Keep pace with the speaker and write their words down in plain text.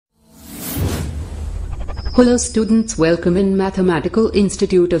Hello students, welcome in Mathematical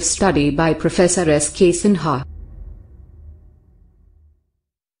Institute of Study by Professor S.K. Sinha.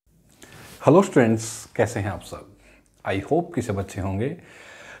 Hello students, कैसे हैं आप सब? I hope कि सब अच्छे होंगे।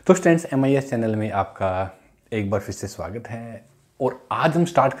 तो स्टूडेंट्स, MIS चैनल में आपका एक बार फिर से स्वागत है और आज हम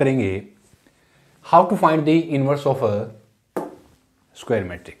स्टार्ट करेंगे how to find the inverse of a square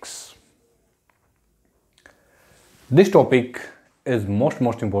matrix. This topic is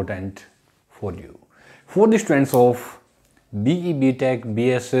most important for you, for the students of BE, BTech,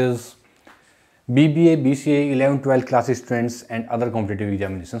 BSs, BBA, BCA, 11, 12 class students and other competitive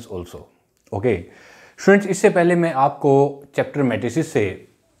examinations also. Okay, students, इससे पहले मैं आपको chapter matrices से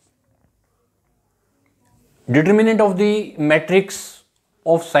determinant of the matrix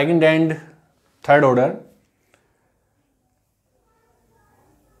of second and third order,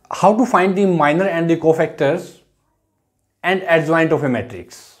 how to find the minor and the cofactors and adjoint of A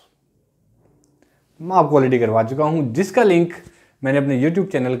matrix मैं आपको already करवा चुका हूं, जिसका लिंक मैंने अपने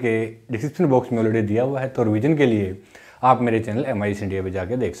YouTube चैनल के डिस्क्रिप्शन बॉक्स में ऑलरेडी दिया हुआ है। तो रिवीजन के लिए आप मेरे चैनल MIS इंडिया पे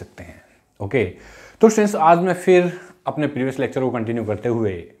जाके देख सकते हैं। ओके, तो स्टूडेंट्स, आज मैं फिर अपने प्रीवियस लेक्चर को कंटिन्यू करते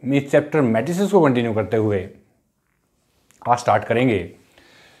हुए, इस चैप्टर मैट्रिसेस को कंटिन्यू करते हुए आज स्टार्ट करेंगे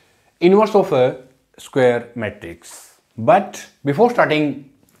inverse of a square matrix. But before starting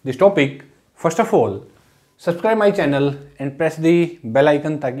this topic, first of all subscribe my channel and press the bell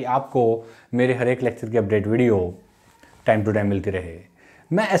icon, ताकि आपको मेरे हर एक लेक्चर की update video time to time मिलती रहे।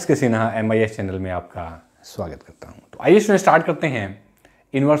 मैं SK सिन्हा MIS चैनल में आपका स्वागत करता हूं। तो आइए इसमें स्टार्ट करते हैं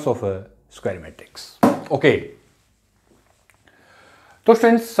inverse of a square matrix. Okay, तो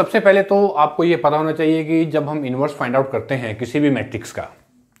स्टूडेंट्स, सबसे पहले तो आपको ये पता होना चाहिए कि जब हम इनवर्स फाइंड आउट करते हैं किसी भी मैट्रिक्स का,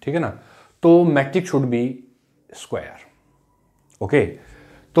 ठीक है ना, तो matrix should be square. Okay,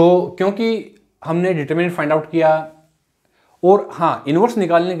 तो क्योंकि हमने डिटरमिनेंट फाइंड आउट किया, और हाँ, इनवर्स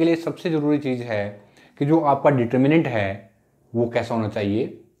निकालने के लिए सबसे जरूरी चीज है कि जो आपका डिटरमिनेंट है वो कैसा होना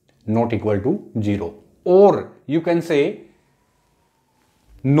चाहिए, नॉट इक्वल टू 0, और you can say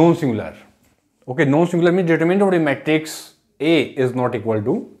non singular. Okay, non singular mean determinant of the matrix A is not equal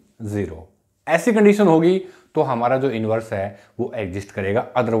to 0। ऐसी कंडीशन होगी तो हमारा जो इनवर्स है वो एग्जिस्ट करेगा,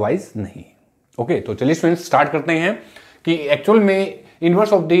 अदरवाइज नहीं। ओके, तो चलिए स्टूडेंट्स स्टार्ट करते हैं कि एक्चुअल में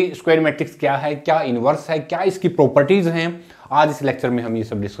inverse of the square matrix क्या है, क्या इनवर्स है, क्या इसकी प्रॉपर्टीज हैं। आज इस लेक्चर में हम ये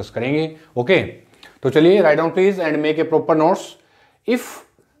सब डिस्कस करेंगे। ओके, तो चलिए write down please and make a proper notes. If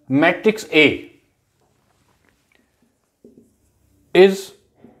matrix A is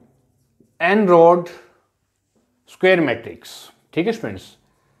an road square matrix, ठीक है students,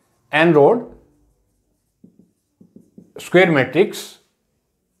 N road square matrix,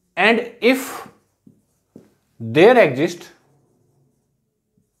 and if there exists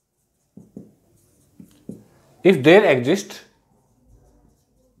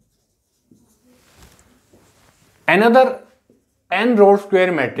another n-row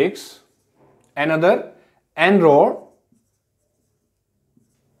square matrix, another n-row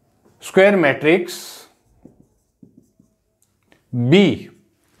square matrix B,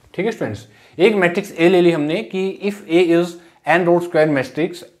 ठीक है students, एक matrix A ले ली हमने कि if A is n-row square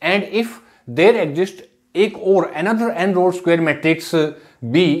matrix and if there exists एक और another n-row square matrix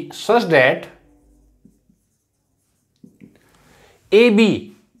B such that AB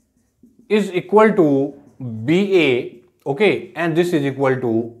is equal to BA, okay, and this is equal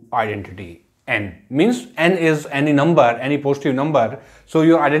to identity n, means n is any number, any positive number, so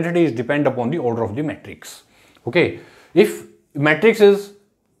your identity is depend upon the order of the matrix. Okay, if matrix is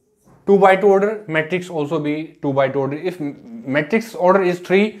 2 by 2 order, matrix also be 2 by 2 order. if matrix order is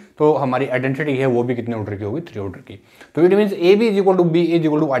 3, तो हमारी identity है वो भी कितने order की होगी, 3 order की। तो it means AB is equal to B is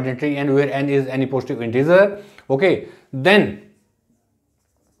equal to identity and where n is any positive integer. Okay, then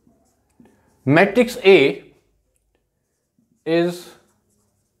matrix A is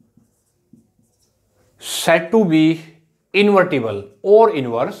said to be invertible or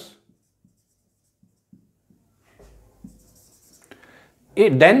inverse.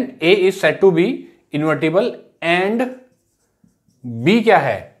 Then A is said to be invertible and B क्या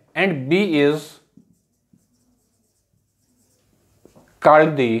है, and B is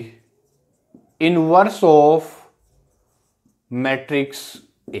called the inverse of matrix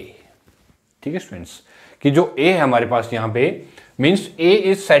A। ठीक है students, कि जो A है हमारे पास यहां पे, means A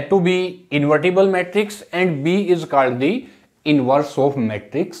is said to be invertible matrix and B is called the inverse of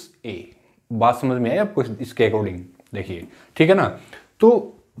matrix A। बात समझ में आई आपको इसके अकॉर्डिंग? देखिए, ठीक है ना। तो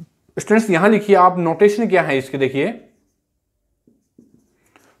स्टूडेंट्स यहां लिखिए आप, नोटेशन क्या है इसके, देखिए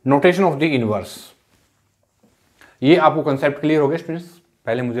नोटेशन ऑफ द इनवर्स। ये आपको कंसेप्ट क्लियर हो गया स्टूडेंट्स?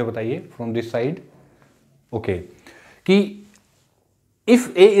 पहले मुझे बताइए फ्रॉम दिस साइड। ओके, कि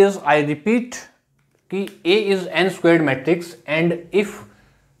if A is, I repeat, कि A is n squared matrix and if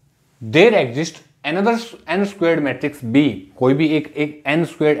there exists another n squared matrix B, कोई भी एक n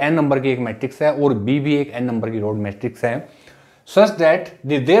squared n नंबर की एक मैट्रिक्स है और B भी एक n नंबर की रोड मैट्रिक्स है, such that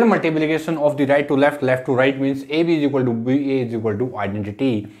their multiplication of the right to left, left to right means AB is equal to BA is equal to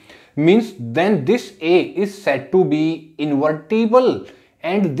identity, means then this A is said to be invertible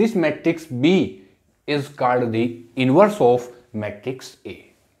and this matrix B is called the inverse of matrix A.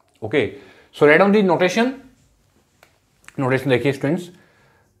 Okay, so write down the notation. Notation देखिए students,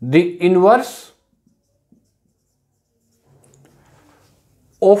 the inverse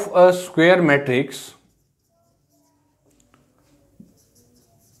of a square matrix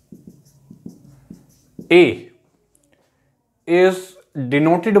A is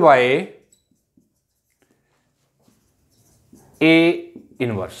denoted by A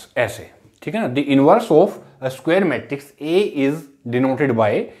inverse, ऐसे, ठीक है ना. The inverse of a square matrix A is denoted by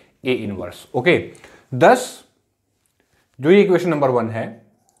A inverse. Okay, thus जो ये equation number 1 है,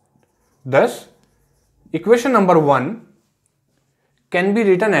 thus equation number 1 can be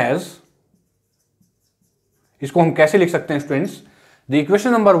written as, इसको हम कैसे लिख सकते हैं students? The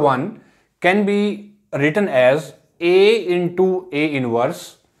equation number 1 can be written as A into A inverse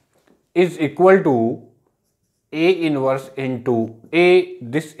is equal to A inverse into A.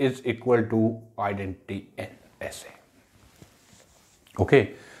 This is equal to identity n. ऐसे. Okay,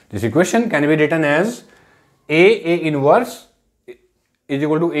 this equation can be written as A inverse is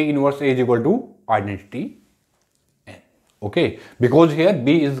equal to A inverse A is equal to identity n. Okay, because here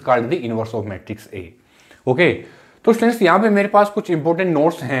B is called the inverse of matrix A. Okay, तो students यहाँ पे मेरे पास कुछ important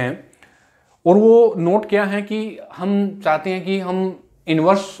notes हैं और वो note क्या है कि हम चाहते हैं कि हम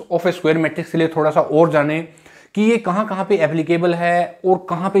inverse of A square matrix के लिए थोड़ा सा और जानें कि ये कहाँ कहाँ पे एप्लीकेबल है और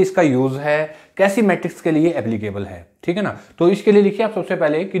कहाँ पे इसका यूज है, कैसी मैट्रिक्स के लिए एप्लीकेबल है, ठीक है ना. तो इसके लिए लिखिए आप सबसे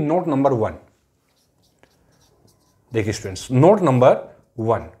पहले कि नोट नंबर 1. देखिए स्टूडेंट्स, नोट नंबर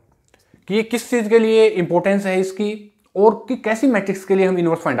 1 कि ये किस चीज के लिए इंपॉर्टेंस है इसकी और कि कैसी मैट्रिक्स के लिए हम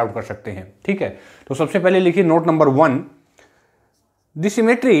इनवर्स फाइंड आउट कर सकते हैं, ठीक है. तो सबसे पहले लिखिए note number 1, the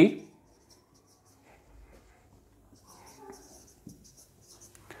symmetry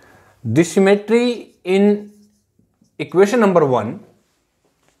the symmetry in equation number 1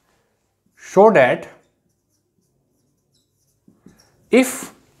 show that if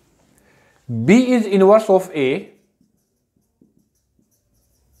B is inverse of A,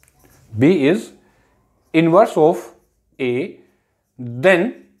 B is inverse of A,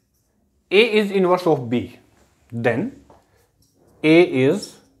 then A is inverse of B, then A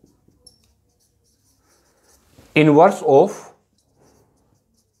is inverse of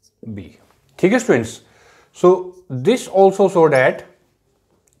B. ठीक है students. So this also so that,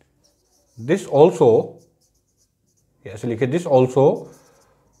 this also, ऐसे लिखे, this also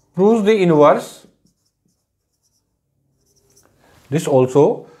proves the inverse, this also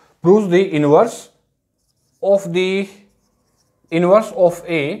proves the inverse of the inverse of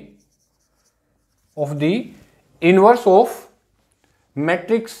A, of the inverse of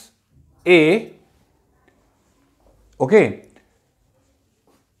matrix A. Okay,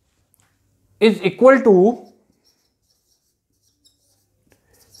 is equal to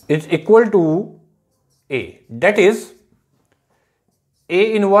A, that is A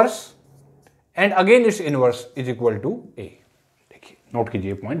inverse and again its inverse is equal to A. देखिए note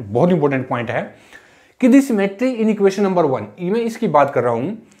कीजिए point, बहुत important point है कि the symmetry in equation number 1, मैं इसकी बात कर रहा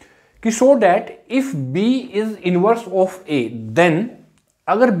हूं कि so that if B is inverse of A, then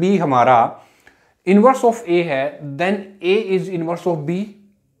अगर B हमारा इनवर्स ऑफ A है, then A is inverse of B.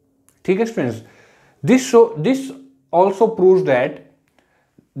 ठीक है students, this also proves that,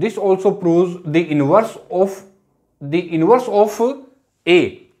 this also proves the inverse of A.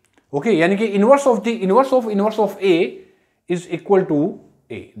 Okay, यानी कि inverse of A is equal to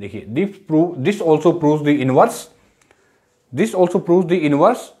A. देखिए this also proves the inverse, this also proves the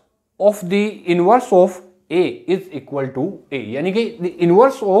inverse of the inverse of A is equal to A, यानी कि the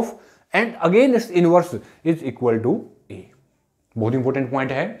inverse of and again it's inverse is equal to A. बहुत important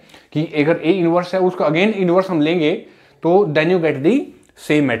point है कि अगर A inverse है उसका again inverse हम लेंगे तो then you get the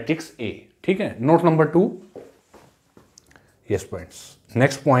same matrix A. ठीक है, note number 2. Yes points.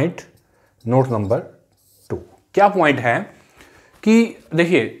 Next point, note number 2. क्या पॉइंट है कि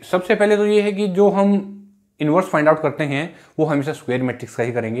देखिए सबसे पहले तो ये है कि जो हम इनवर्स फाइंड आउट करते हैं वो हमेशा स्क्वायर मैट्रिक्स का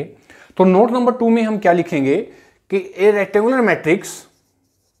ही करेंगे. तो नोट नंबर 2 में हम क्या लिखेंगे कि ए rectangular matrix,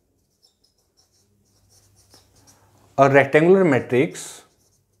 a rectangular matrix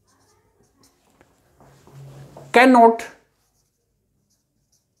cannot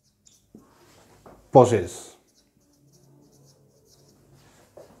possess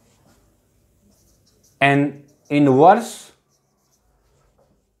an inverse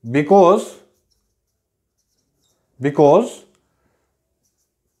because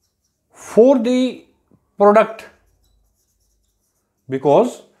for the product, because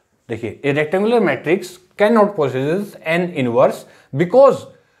देखिए a rectangular matrix cannot possess an inverse because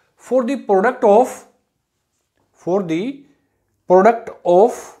for the product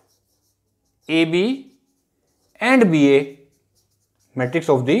of AB and BA, matrix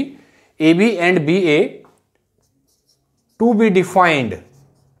of the AB and BA to be defined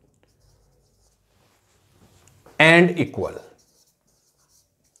and equal.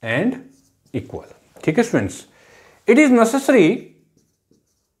 ठीक है students, it is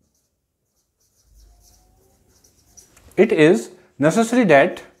necessary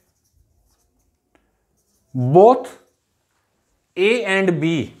that both A and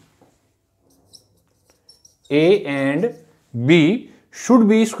B should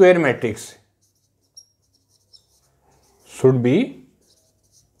be square matrix,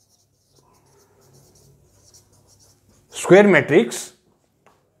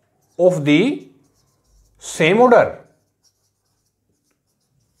 of the same order.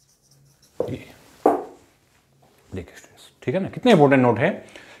 देखिए students, ठीक है ना, कितने important note है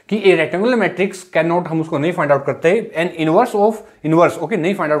कि ए rectangular matrix can not, हम उसको नहीं फाइंड आउट करते, N inverse of inverse, okay,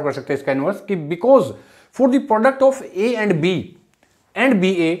 नहीं फाइंड आउट कर सकते इसका इनवर्स, कि because for the product of A and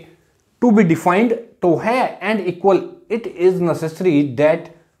B A to be defined, तो है and equal, it is necessary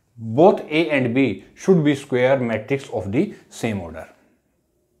that both A and B should be square matrix of the same order.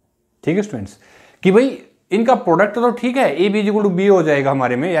 ठीक है students, कि भाई इनका product तो ठीक है, A B equal to be हो जाएगा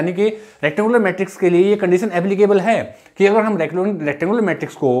हमारे में, यानी कि रेक्टेंगुलर मैट्रिक्स के लिए ये कंडीशन एप्लीकेबल है कि अगर हम रेक्टेंगुलर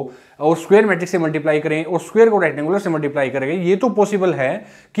मैट्रिक्स को और स्क्वायर मैट्रिक्स से मल्टीप्लाई करें और स्क्वायर को रेक्टेंगुलर से मल्टीप्लाई करेंगे, ये तो पॉसिबल है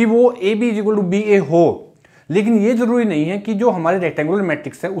कि वो A B equal to be ए हो, लेकिन ये जरूरी नहीं है कि जो हमारे रेक्टेंगुलर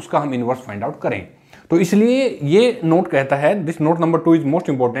मैट्रिक्स है उसका हम इनवर्स फाइंड आउट करें। तो इसलिए ये नोट कहता है, this note number 2 is most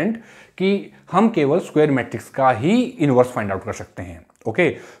important, कि हम केवल स्क्वायर मैट्रिक्स का ही इनवर्स फाइंड आउट कर सकते हैं। Okay,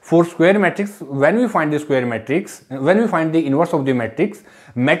 for square matrix, when we find the square matrix, when we find the inverse of the matrix,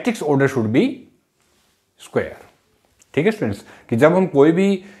 matrix order should be square. ठीक है students, कि जब हम कोई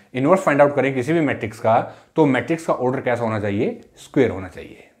भी इनवर्स फाइंड आउट करें किसी भी मैट्रिक्स का, तो मैट्रिक्स का ऑर्डर कैसा होना चाहिए? स्क्वायर होना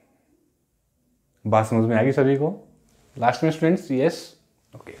चाहिए। बात समझ में आ गई सभी को लास्ट में स्टूडेंट्स? Yes,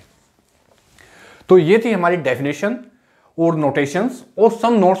 okay. तो ये थी हमारी डेफिनेशन और नोटेशंस और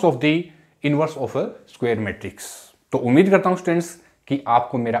some notes of the inverse of a square matrix. तो उम्मीद करता हूं स्टूडेंट्स कि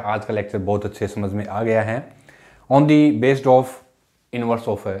आपको मेरा आज का लेक्चर बहुत अच्छे समझ में आ गया है on the based of inverse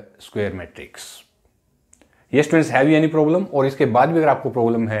of a square matrix. ये students, have you any problem? और इसके बाद भी अगर आपको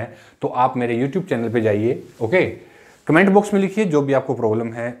प्रॉब्लम है तो आप मेरे यूट्यूब चैनल पे जाइए, ओके, कमेंट बॉक्स में लिखिए जो भी आपको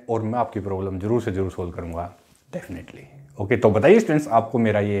प्रॉब्लम है और मैं आपकी प्रॉब्लम जरूर से जरूर सोल्व करूंगा, डेफिनेटली। ओके, तो बताइए स्टूडेंट्स, आपको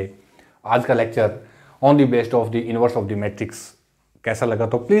मेरा ये आज का lecture on the based of the inverse of the matrix कैसा लगा?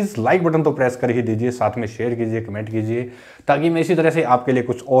 तो प्लीज़ लाइक बटन तो प्रेस कर ही दीजिए, साथ में शेयर कीजिए, कमेंट कीजिए, ताकि मैं इसी तरह से आपके लिए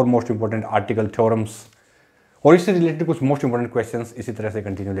कुछ और मोस्ट इंपॉर्टेंट आर्टिकल, थ्योरम्स और इससे रिलेटेड कुछ मोस्ट इंपॉर्टेंट क्वेश्चंस इसी तरह से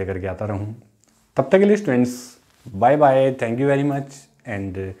कंटिन्यू लेकर के आता रहूं। तब तक के लिए students, bye bye, thank you very much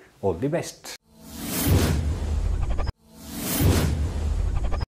and all the best.